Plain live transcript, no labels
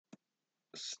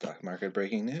Stock market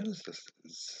breaking news. This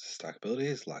is stock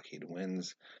abilities. Lockheed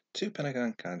wins two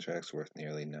Pentagon contracts worth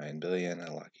nearly $9 billion.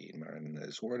 Lockheed Martin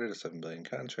is awarded a $7 billion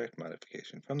contract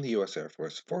modification from the U.S. Air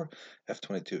Force for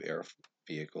F-22 air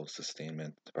vehicle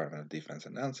sustainment. Department of Defense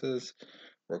announces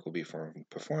work will be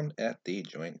performed at the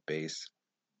Joint Base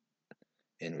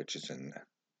in Richardson.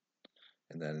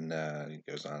 And then it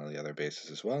goes on to the other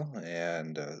bases as well,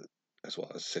 and as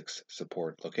well as 6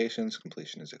 support locations.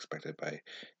 Completion is expected by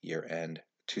year end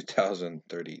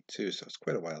 2032, so it's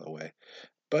quite a while away.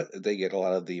 But they get a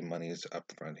lot of the monies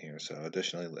up front here. So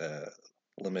additionally,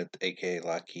 Limit, aka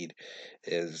Lockheed,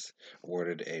 is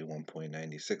awarded a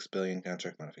 1.96 billion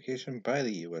contract modification by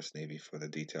the U.S. Navy for the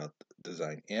detailed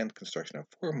design and construction of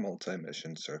 4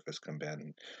 multi-mission surface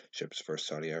combatant ships for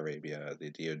Saudi Arabia.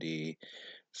 The DoD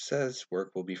says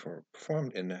work will be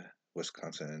performed in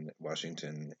Wisconsin,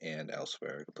 Washington, and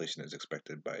elsewhere. Completion is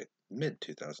expected by mid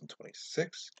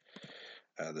 2026.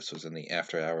 This was in the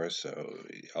after hours, so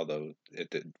although it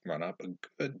did run up a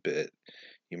good bit,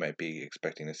 you might be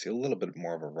expecting to see a little bit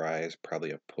more of a rise,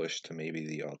 probably a push to maybe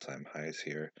the all-time highs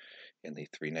here in the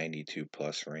 392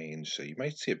 plus range. So you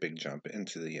might see a big jump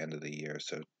into the end of the year.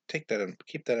 So take that and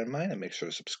keep that in mind, and make sure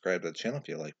to subscribe to the channel if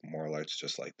you like more alerts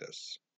just like this.